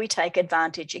students, and we take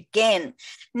advantage again.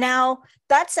 Now,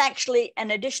 that's actually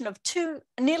an addition of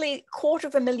nearly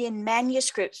 250,000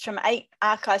 manuscripts from 8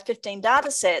 archives, 15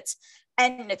 data sets,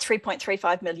 and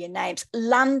 3.35 million names.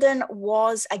 London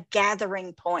was a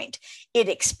gathering point. It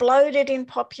exploded in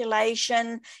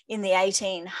population in the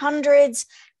 1800s,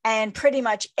 and pretty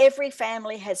much every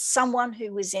family has someone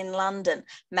who was in London.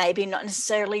 Maybe not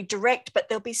necessarily direct, but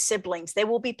there'll be siblings. There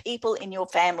will be people in your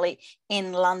family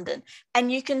in London.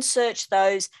 And you can search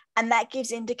those, and that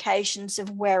gives indications of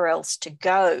where else to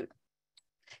go.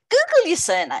 Google your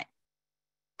surname.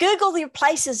 Google your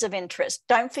places of interest.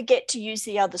 Don't forget to use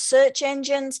the other search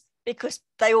engines because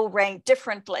they all rank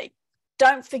differently.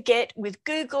 Don't forget with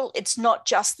Google, it's not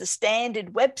just the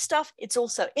standard web stuff. It's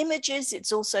also images,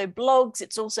 it's also blogs,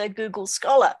 it's also Google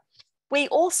Scholar. We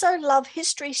also love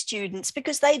history students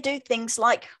because they do things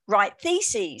like write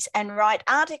theses and write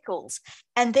articles.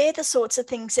 And they're the sorts of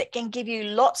things that can give you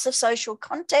lots of social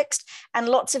context and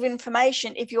lots of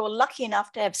information if you're lucky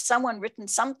enough to have someone written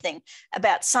something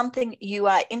about something you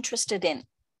are interested in.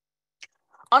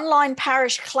 Online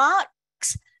parish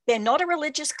clerks, they're not a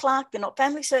religious clerk, they're not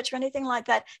family search or anything like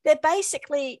that. They're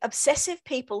basically obsessive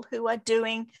people who are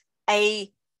doing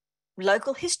a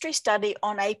local history study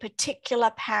on a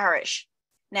particular parish.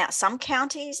 Now, some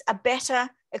counties are better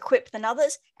equipped than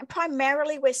others, and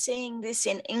primarily we're seeing this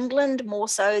in England more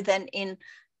so than in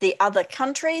the other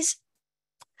countries,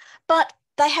 but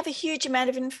they have a huge amount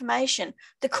of information.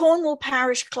 The Cornwall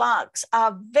parish clerks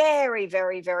are very,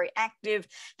 very, very active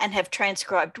and have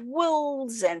transcribed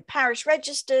wills and parish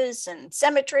registers and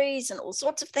cemeteries and all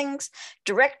sorts of things,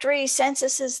 directories,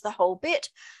 censuses, the whole bit.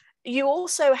 You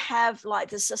also have like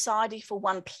the Society for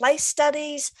One Place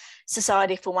Studies,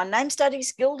 Society for One Name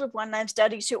Studies, Guild of One Name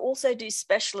Studies, who also do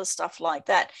specialist stuff like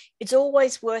that. It's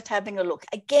always worth having a look.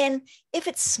 Again, if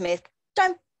it's Smith,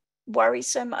 don't worry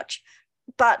so much.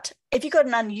 But if you've got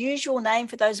an unusual name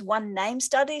for those one name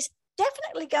studies,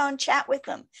 definitely go and chat with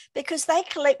them because they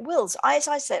collect wills. As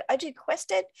I said, I do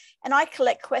QuestEd and I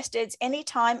collect QuestEds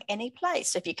anytime, any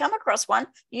place. So if you come across one,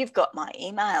 you've got my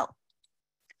email.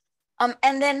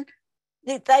 And then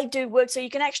they do work. So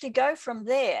you can actually go from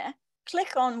there,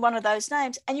 click on one of those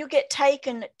names, and you'll get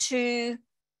taken to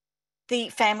the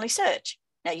family search.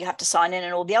 Now you have to sign in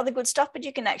and all the other good stuff, but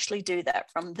you can actually do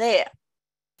that from there.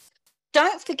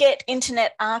 Don't forget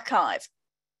Internet Archive.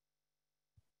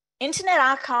 Internet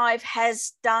Archive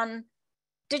has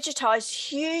digitized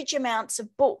huge amounts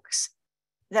of books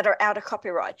that are out of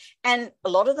copyright. And a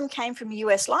lot of them came from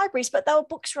US libraries, but they were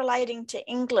books relating to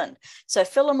England. So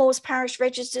Philemore's parish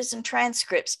registers and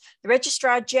transcripts, the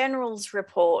Registrar General's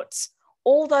reports,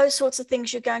 all those sorts of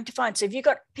things you're going to find. So if you've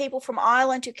got people from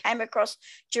Ireland who came across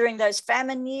during those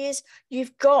famine years,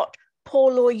 you've got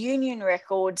Poor Law Union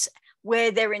records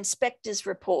where they're inspectors'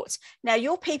 reports. Now,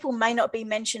 your people may not be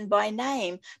mentioned by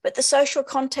name, but the social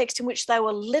context in which they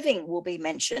were living will be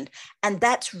mentioned. And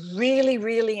that's really,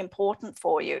 really important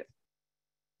for you.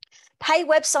 Pay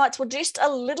websites, we'll just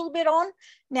a little bit on.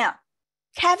 Now,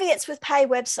 caveats with pay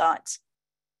websites.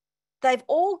 They've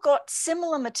all got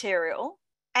similar material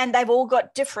and they've all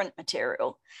got different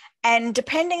material. And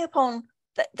depending upon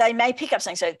they may pick up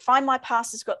something. So Find My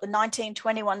Past has got the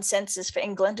 1921 census for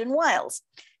England and Wales.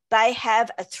 They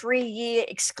have a 3-year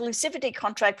exclusivity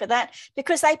contract for that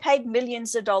because they paid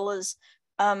millions of dollars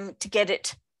to get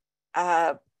it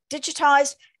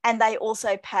digitized. And they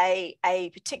also pay a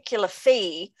particular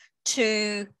fee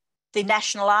to the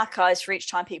National Archives for each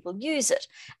time people use it.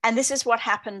 And this is what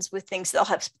happens with things. They'll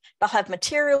have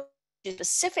material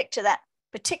specific to that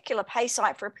particular pay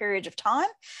site for a period of time.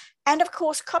 And of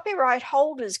course, copyright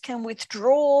holders can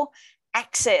withdraw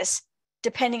access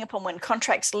depending upon when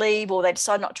contracts leave or they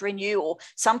decide not to renew, or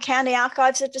some county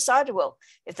archives have decided, well,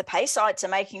 if the pay sites are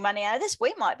making money out of this,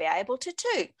 we might be able to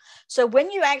too. So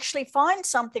when you actually find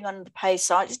something on the pay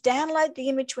sites, download the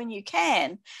image when you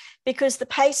can, because the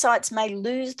pay sites may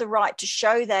lose the right to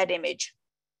show that image.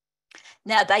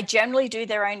 Now, they generally do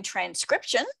their own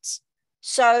transcriptions,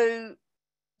 so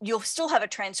you'll still have a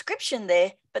transcription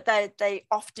there, but they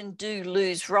often do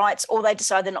lose rights, or they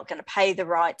decide they're not going to pay the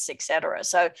rights, etc.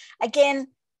 So again,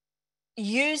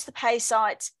 use the pay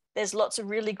sites. There's lots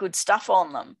of really good stuff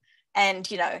on them. And,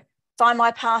 you know, Find My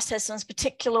Past has some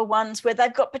particular ones where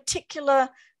they've got particular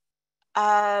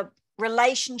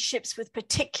relationships with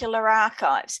particular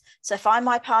archives. So Find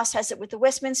My Past has it with the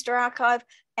Westminster Archive,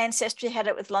 Ancestry had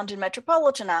it with London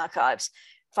Metropolitan Archives.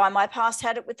 Find My Past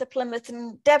had it with the Plymouth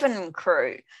and Devon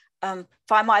crew.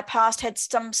 Find My Past had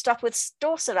some stuff with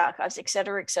Dorset Archives, et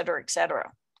cetera, et cetera, et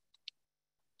cetera.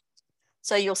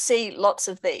 So you'll see lots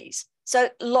of these. So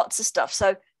lots of stuff.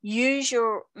 So use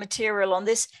your material on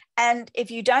this. And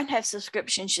if you don't have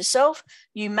subscriptions yourself,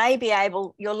 you may be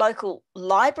able, your local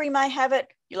library may have it,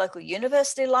 your local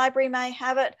university library may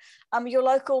have it, your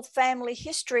local family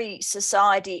history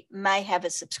society may have a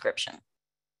subscription.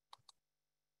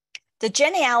 The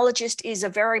Genealogist is a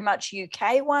very much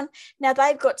UK one. Now,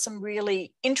 they've got some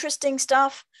really interesting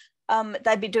stuff.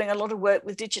 They've been doing a lot of work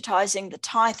with digitising the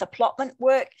tithe allotment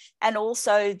work, and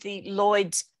also the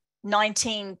Lloyd's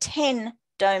 1910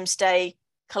 Domesday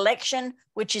collection,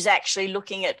 which is actually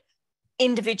looking at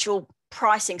individual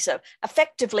pricing. So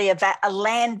effectively a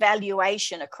land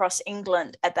valuation across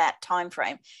England at that time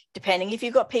frame, depending if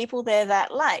you've got people there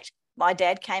that late. My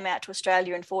dad came out to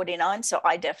Australia in 49, so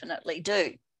I definitely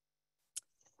do.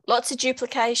 Lots of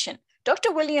duplication.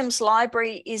 Dr. Williams'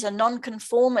 library is a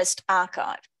nonconformist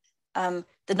archive.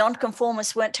 The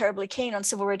nonconformists weren't terribly keen on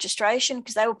civil registration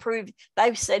because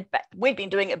they said we'd been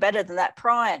doing it better than that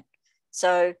prior.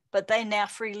 So, but they're now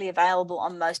freely available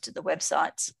on most of the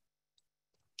websites.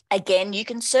 Again, you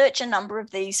can search a number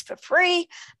of these for free,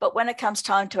 but when it comes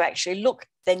time to actually look,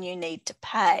 then you need to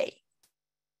pay.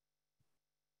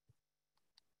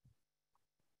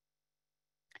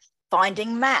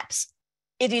 Finding maps.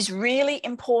 It is really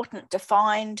important to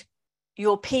find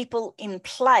your people in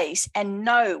place and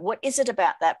know what is it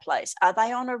about that place. Are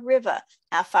they on a river?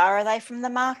 How far are they from the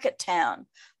market town?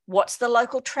 What's the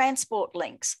local transport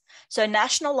links? So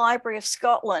National Library of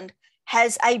Scotland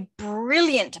has a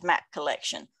brilliant map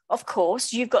collection. Of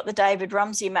course, you've got the David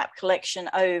Rumsey map collection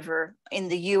over in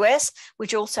the US,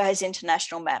 which also has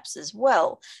international maps as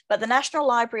well. But the National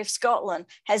Library of Scotland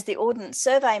has the Ordnance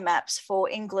Survey maps for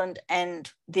England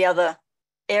and the other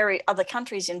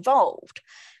countries involved.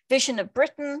 Vision of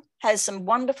Britain has some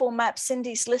wonderful maps.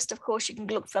 Cindy's List, of course, you can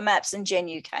look for maps, in Gen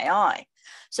UKI.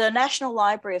 So the National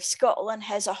Library of Scotland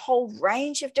has a whole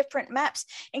range of different maps,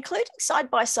 including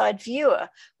side-by-side viewer,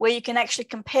 where you can actually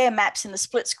compare maps in the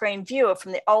split screen viewer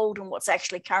from the old and what's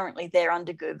actually currently there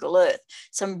under Google Earth.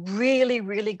 Some really,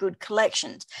 really good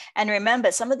collections. And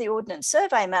remember, some of the Ordnance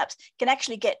Survey maps can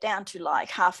actually get down to like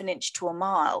 1/2 inch to a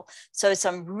mile. So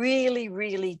some really,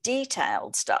 really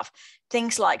detailed stuff.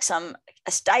 Things like some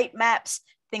estate maps,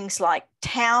 things like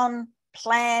town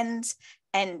plans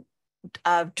and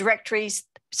directories,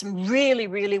 some really,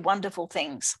 really wonderful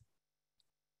things.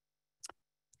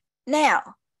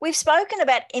 Now, we've spoken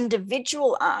about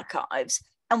individual archives,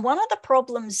 and one of the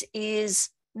problems is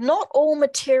not all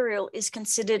material is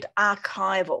considered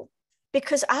archival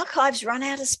because archives run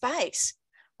out of space.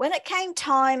 When it came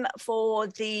time for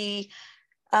the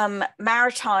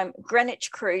maritime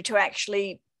Greenwich crew to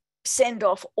actually send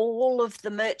off all of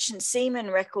the merchant seaman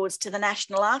records to the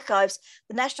National Archives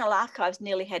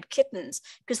nearly had kittens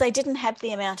because they didn't have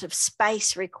the amount of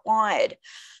space required.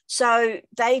 So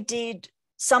they did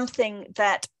something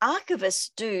that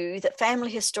archivists do that family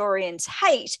historians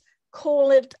hate, call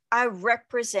it a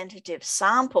representative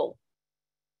sample.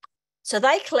 So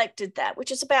they collected that,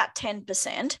 which is about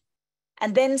 10%.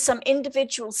 And then some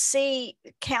individual sea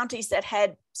counties that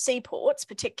had seaports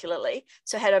particularly,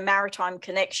 so had a maritime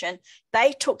connection,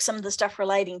 they took some of the stuff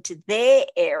relating to their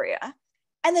area,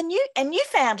 and then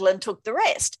Newfoundland took the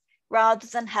rest rather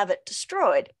than have it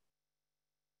destroyed.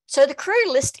 So the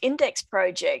Crew List Index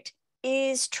project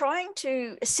is trying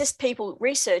to assist people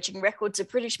researching records of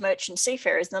British merchant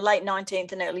seafarers in the late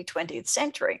 19th and early 20th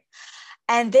century.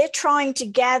 And they're trying to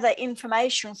gather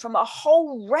information from a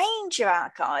whole range of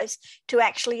archives to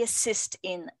actually assist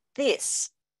in this.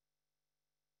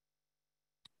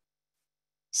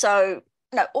 So,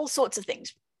 all sorts of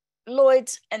things.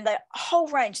 Lloyd's and the whole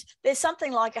range. There's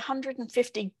something like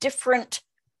 150 different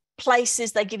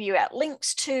places they give you out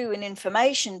links to and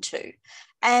information to.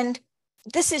 And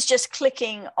this is just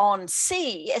clicking on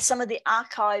see as some of the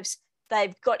archives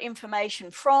they've got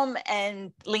information from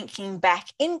and linking back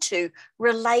into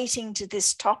relating to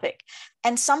this topic.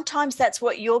 And sometimes that's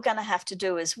what you're going to have to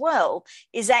do as well,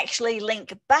 is actually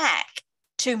link back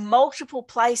to multiple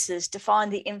places to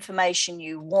find the information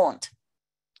you want.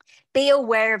 Be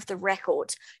aware of the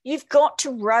records. You've got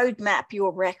to roadmap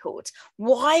your records.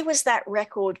 Why was that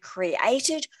record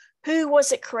created? Who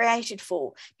was it created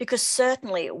for? Because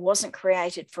certainly it wasn't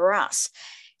created for us.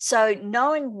 So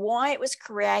knowing why it was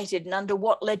created and under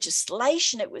what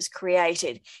legislation it was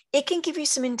created, it can give you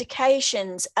some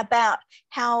indications about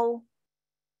how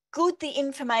good the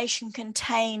information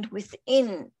contained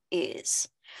within is.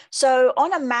 So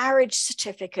on a marriage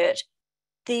certificate,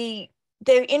 they're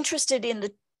interested in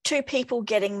the two people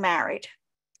getting married,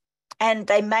 and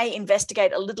they may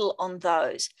investigate a little on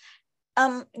those.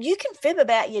 You can fib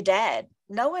about your dad.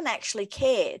 No one actually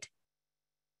cared.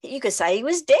 You could say he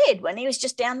was dead when he was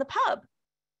just down the pub.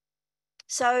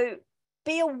 So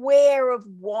be aware of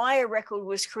why a record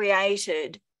was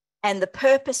created and the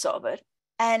purpose of it.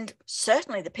 And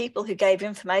certainly the people who gave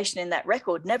information in that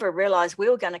record never realized we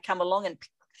were going to come along and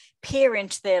peer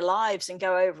into their lives and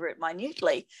go over it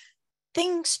minutely.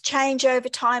 Things change over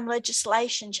time.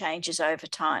 Legislation changes over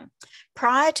time.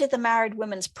 Prior to the Married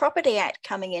Women's Property Act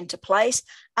coming into place,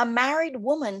 a married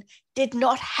woman did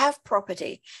not have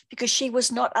property because she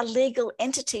was not a legal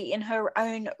entity in her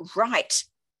own right.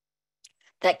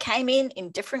 That came in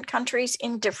different countries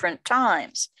in different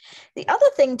times. The other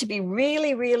thing to be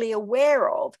really, really aware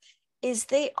of is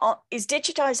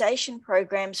digitization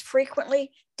programs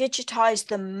frequently digitize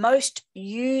the most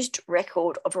used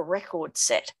record of a record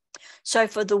set. So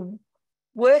for the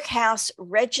workhouse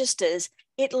registers,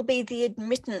 it'll be the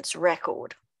admittance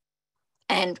record.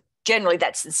 And generally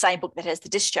that's the same book that has the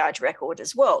discharge record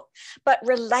as well. But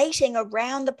relating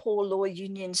around the poor law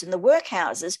unions and the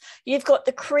workhouses, you've got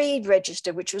the creed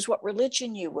register, which was what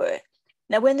religion you were.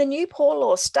 Now, when the new poor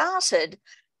law started,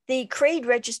 the creed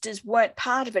registers weren't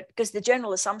part of it because the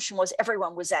general assumption was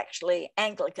everyone was actually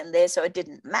Anglican there, so it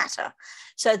didn't matter.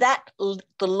 So that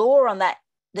the law on that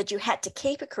you had to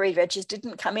keep a creed register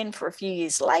didn't come in for a few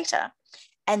years later.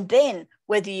 And then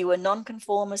whether you were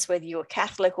nonconformist, whether you were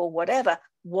Catholic or whatever,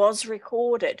 was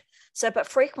recorded. So, but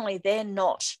frequently they're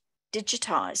not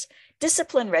digitized.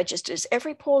 Discipline registers,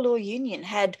 every poor law union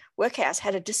workhouse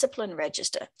had a discipline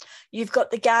register. You've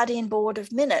got the Guardian Board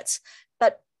of Minutes,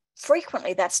 but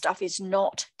frequently that stuff is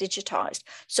not digitized.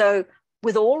 So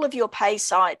with all of your pay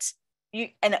sites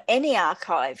and any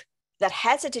archive that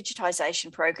has a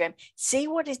digitization program, see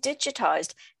what is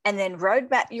digitized and then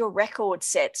roadmap your record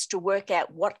sets to work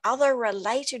out what other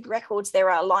related records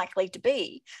there are likely to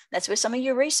be. That's where some of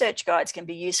your research guides can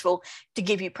be useful to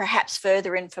give you perhaps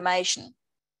further information.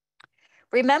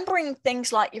 Remembering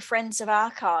things like your Friends of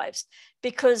Archives,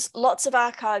 because lots of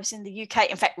archives in the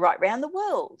UK, in fact, right around the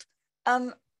world,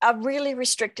 are really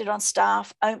restricted on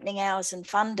staff, opening hours and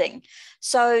funding.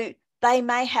 So they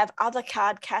may have other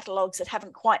card catalogues that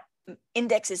haven't quite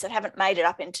indexes that haven't made it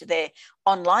up into their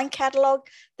online catalogue.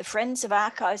 The Friends of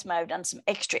Archives may have done some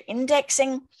extra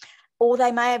indexing, or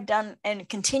they may have done and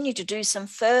continue to do some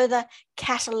further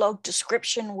catalogue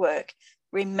description work.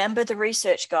 Remember the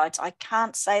research guides. I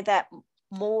can't say that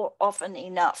more often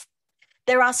enough.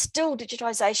 There are still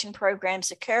digitization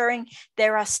programs occurring.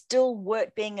 There are still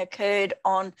work being occurred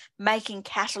on making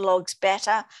catalogues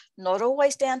better, not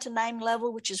always down to name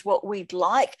level, which is what we'd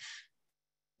like,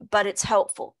 but it's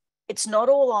helpful. It's not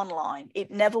all online.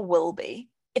 It never will be.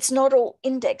 It's not all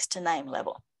indexed to name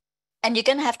level. And you're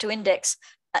going to have to index,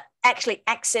 actually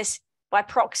access by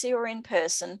proxy or in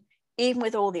person, even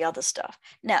with all the other stuff.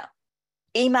 Now,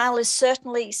 email is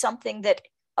certainly something that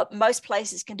most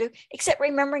places can do, except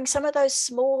remembering some of those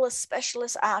smaller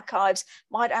specialist archives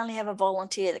might only have a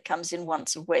volunteer that comes in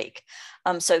once a week.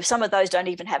 So some of those don't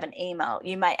even have an email.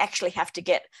 You may actually have to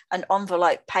get an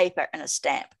envelope, paper, and a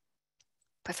stamp.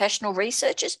 Professional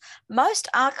researchers, most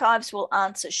archives will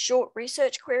answer short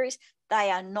research queries. They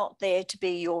are not there to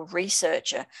be your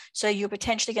researcher. So you're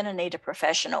potentially going to need a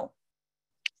professional.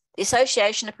 The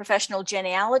Association of Professional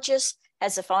Genealogists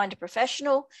has a Find a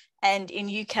Professional, and in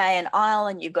UK and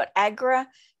Ireland, you've got AGRA.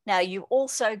 Now you've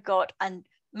also got, and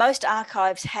most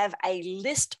archives have a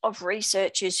list of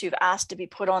researchers who've asked to be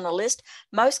put on a list.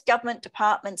 Most government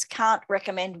departments can't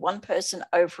recommend one person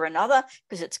over another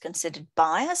because it's considered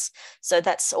bias. So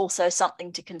that's also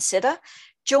something to consider.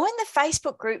 Join the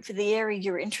Facebook group for the area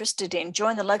you're interested in.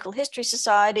 Join the Local History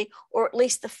Society, or at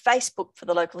least the Facebook for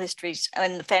the Local Histories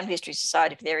and the Family History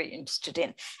Society for the area you're interested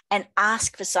in, and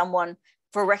ask for someone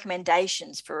for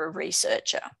recommendations for a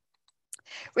researcher.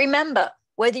 Remember,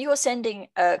 Whether you're sending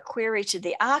a query to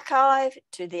the archive,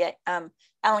 to the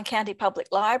Allen County Public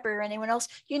Library or anyone else,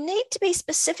 you need to be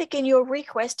specific in your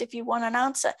request if you want an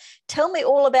answer. Tell me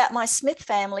all about my Smith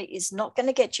family is not going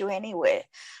to get you anywhere.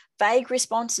 Vague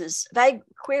responses, vague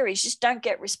queries just don't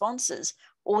get responses,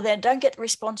 or they don't get the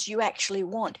response you actually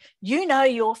want. You know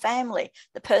your family.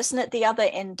 The person at the other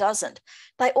end doesn't.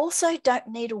 They also don't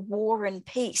need a war and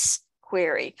peace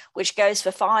query, which goes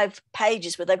for 5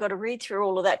 pages where they've got to read through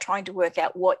all of that trying to work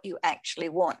out what you actually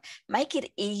want. Make it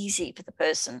easy for the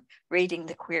person reading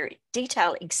the query.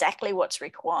 Detail exactly what's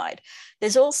required.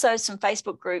 There's also some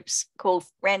Facebook groups called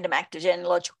Random Act of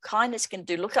Genealogical Kindness, can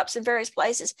do lookups in various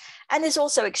places, and there's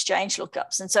also exchange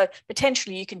lookups, and so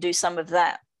potentially you can do some of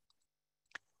that.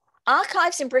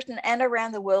 Archives in Britain and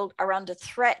around the world are under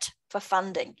threat for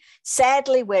funding.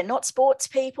 Sadly, we're not sports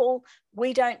people.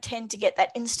 We don't tend to get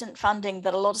that instant funding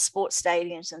that a lot of sports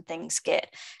stadiums and things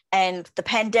get. And the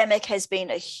pandemic has been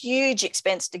a huge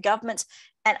expense to governments,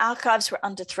 and archives were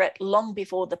under threat long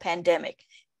before the pandemic.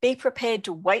 Be prepared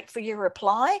to wait for your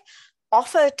reply.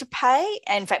 Offer to pay.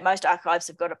 And in fact, most archives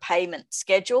have got a payment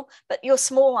schedule, but your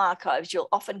small archives, you'll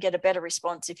often get a better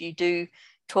response if you do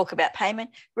talk about payment.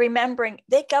 Remembering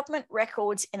they're government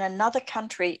records in another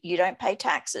country, you don't pay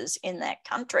taxes in that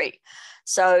country.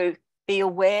 So be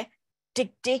aware.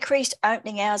 Decreased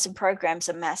opening hours and programs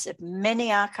are massive.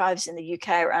 Many archives in the UK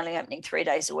are only opening 3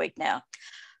 days a week now.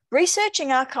 Researching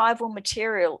archival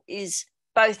material is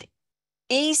both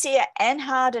easier and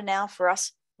harder now for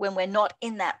us when we're not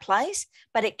in that place,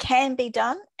 but it can be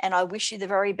done, and I wish you the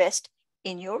very best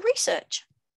in your research.